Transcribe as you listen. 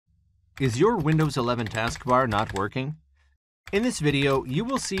Is your Windows 11 taskbar not working? In this video, you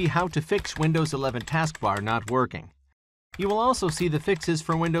will see how to fix Windows 11 taskbar not working. You will also see the fixes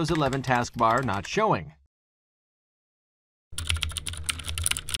for Windows 11 taskbar not showing.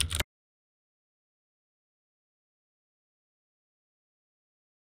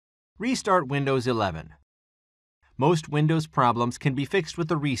 Restart Windows 11. Most Windows problems can be fixed with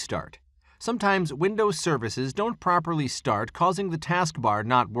a restart. Sometimes Windows services don't properly start, causing the taskbar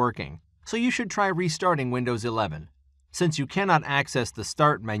not working, so you should try restarting Windows 11. Since you cannot access the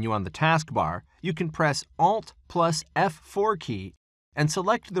Start menu on the taskbar, you can press Alt plus F4 key and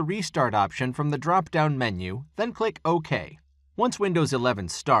select the Restart option from the drop-down menu, then click OK. Once Windows 11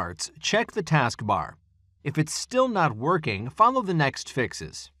 starts, check the taskbar. If it's still not working, follow the next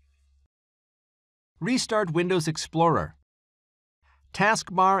fixes. Restart Windows Explorer.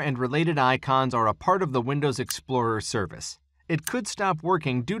 Taskbar and related icons are a part of the Windows Explorer service. It could stop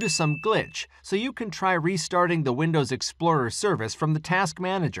working due to some glitch, so you can try restarting the Windows Explorer service from the Task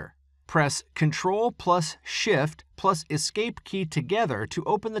Manager. Press Ctrl plus Shift plus Escape key together to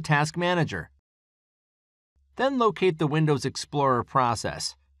open the Task Manager. Then locate the Windows Explorer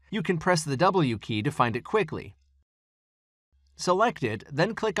process. You can press the W key to find it quickly. Select it,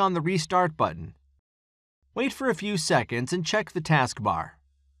 then click on the Restart button. Wait for a few seconds and check the taskbar.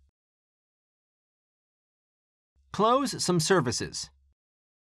 Close some services.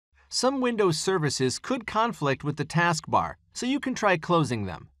 Some Windows services could conflict with the taskbar, so you can try closing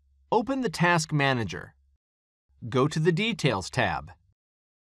them. Open the Task Manager. Go to the Details tab.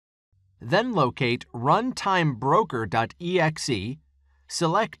 Then locate runtimebroker.exe,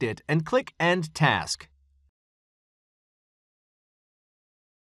 select it, and click End Task.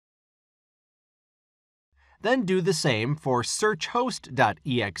 Then do the same for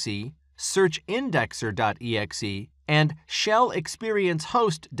searchhost.exe, searchindexer.exe, and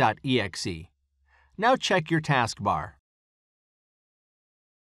shellexperiencehost.exe. Now check your taskbar.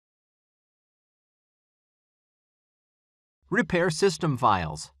 Repair system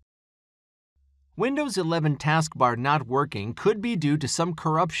files. Windows 11 taskbar not working could be due to some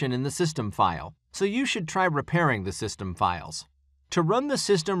corruption in the system file, so you should try repairing the system files. To run the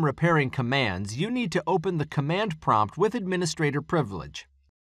system repairing commands, you need to open the command prompt with administrator privilege.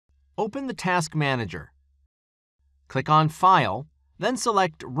 Open the Task Manager. Click on File, then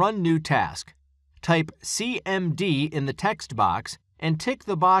select Run New Task. Type CMD in the text box and tick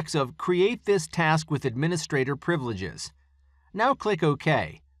the box of Create this task with administrator privileges. Now click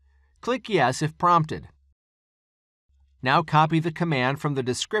OK. Click Yes if prompted. Now copy the command from the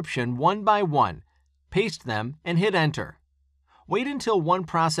description one by one, paste them, and hit Enter. Wait until one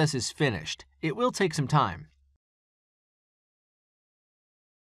process is finished. It will take some time.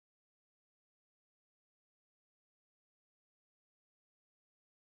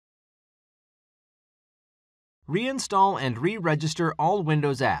 Reinstall and re-register all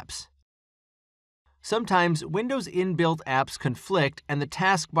Windows apps. Sometimes Windows inbuilt apps conflict and the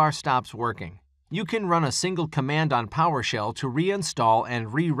taskbar stops working. You can run a single command on PowerShell to reinstall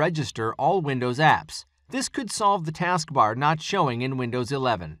and re-register all Windows apps. This could solve the taskbar not showing in Windows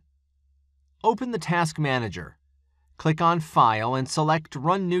 11. Open the Task Manager. Click on File and select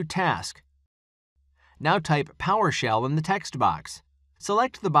Run New Task. Now type PowerShell in the text box.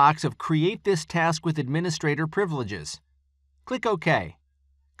 Select the box of Create this task with administrator privileges. Click OK.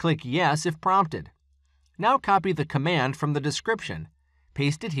 Click Yes if prompted. Now copy the command from the description,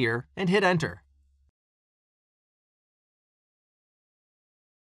 paste it here, and hit Enter.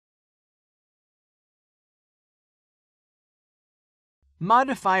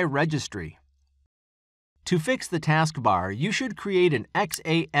 Modify Registry. To fix the taskbar, you should create an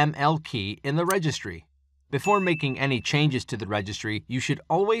XAML key in the registry. Before making any changes to the registry, you should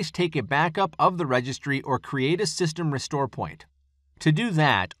always take a backup of the registry or create a system restore point. To do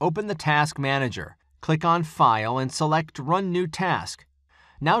that, open the Task Manager, click on File and select Run New Task.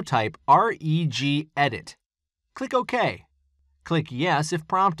 Now type regedit. Click OK. Click Yes if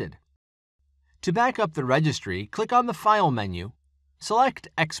prompted. To back up the registry, click on the File menu. Select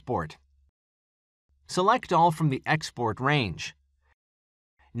Export. Select all from the export range.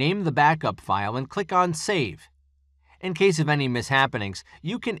 Name the backup file and click on Save. In case of any mishappenings,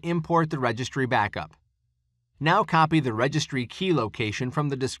 you can import the registry backup. Now copy the registry key location from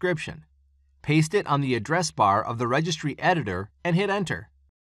the description. Paste it on the address bar of the registry editor and hit Enter.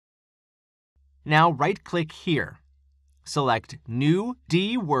 Now right-click here. Select New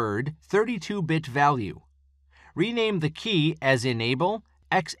DWord 32-bit value. Rename the key as Enable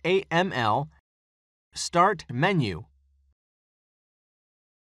XAML Start Menu.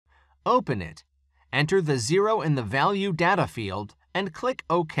 Open it, enter the 0 in the Value Data field, and click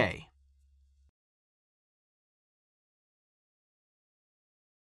OK.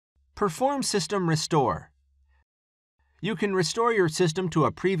 Perform System Restore. You can restore your system to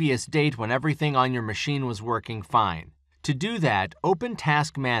a previous date when everything on your machine was working fine. To do that, open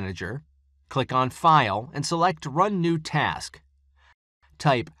Task Manager, click on File, and select Run New Task.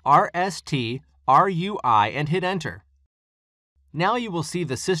 Type RST RUI and hit Enter. Now you will see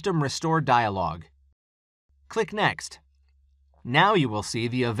the System Restore dialog. Click Next. Now you will see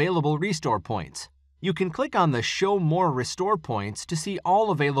the available restore points. You can click on the Show More Restore Points to see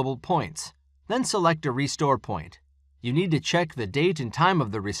all available points. Then select a restore point. You need to check the date and time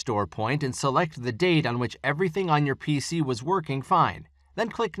of the restore point and select the date on which everything on your PC was working fine. Then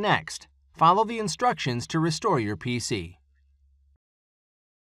click Next. Follow the instructions to restore your PC.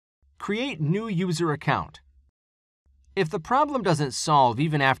 Create new user account. If the problem doesn't solve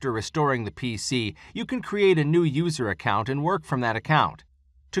even after restoring the PC, you can create a new user account and work from that account.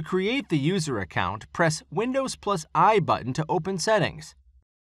 To create the user account, press Windows plus I button to open Settings.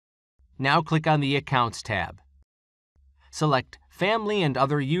 Now click on the Accounts tab. Select Family and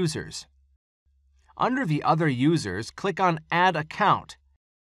Other Users. Under the Other Users, click on Add Account.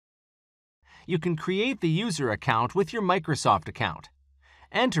 You can create the user account with your Microsoft account.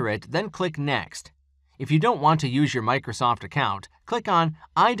 Enter it, then click Next. If you don't want to use your Microsoft account, click on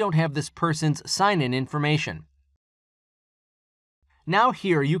I don't have this person's sign-in information. Now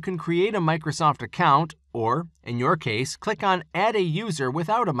here you can create a Microsoft account or, in your case, click on Add a User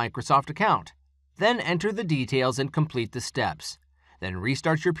without a Microsoft account. Then enter the details and complete the steps. Then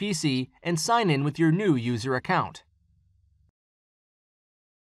restart your PC and sign in with your new user account.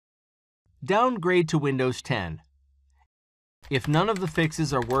 Downgrade to Windows 10. If none of the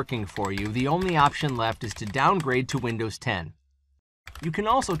fixes are working for you, the only option left is to downgrade to Windows 10. You can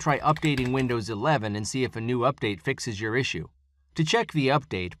also try updating Windows 11 and see if a new update fixes your issue. To check the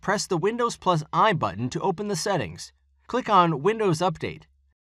update, press the Windows plus I button to open the settings. Click on Windows Update.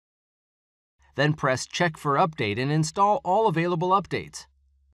 Then press Check for Update and install all available updates.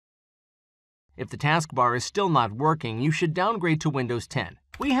 If the taskbar is still not working, you should downgrade to Windows 10.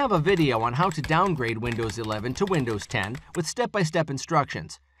 We have a video on how to downgrade Windows 11 to Windows 10 with step-by-step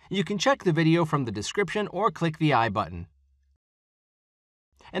instructions. You can check the video from the description or click the I button.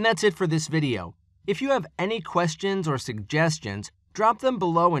 And that's it for this video. If you have any questions or suggestions, drop them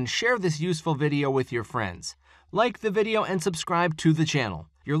below and share this useful video with your friends. Like the video and subscribe to the channel.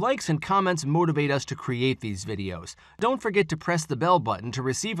 Your likes and comments motivate us to create these videos. Don't forget to press the bell button to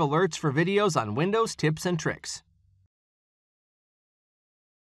receive alerts for videos on Windows tips and tricks.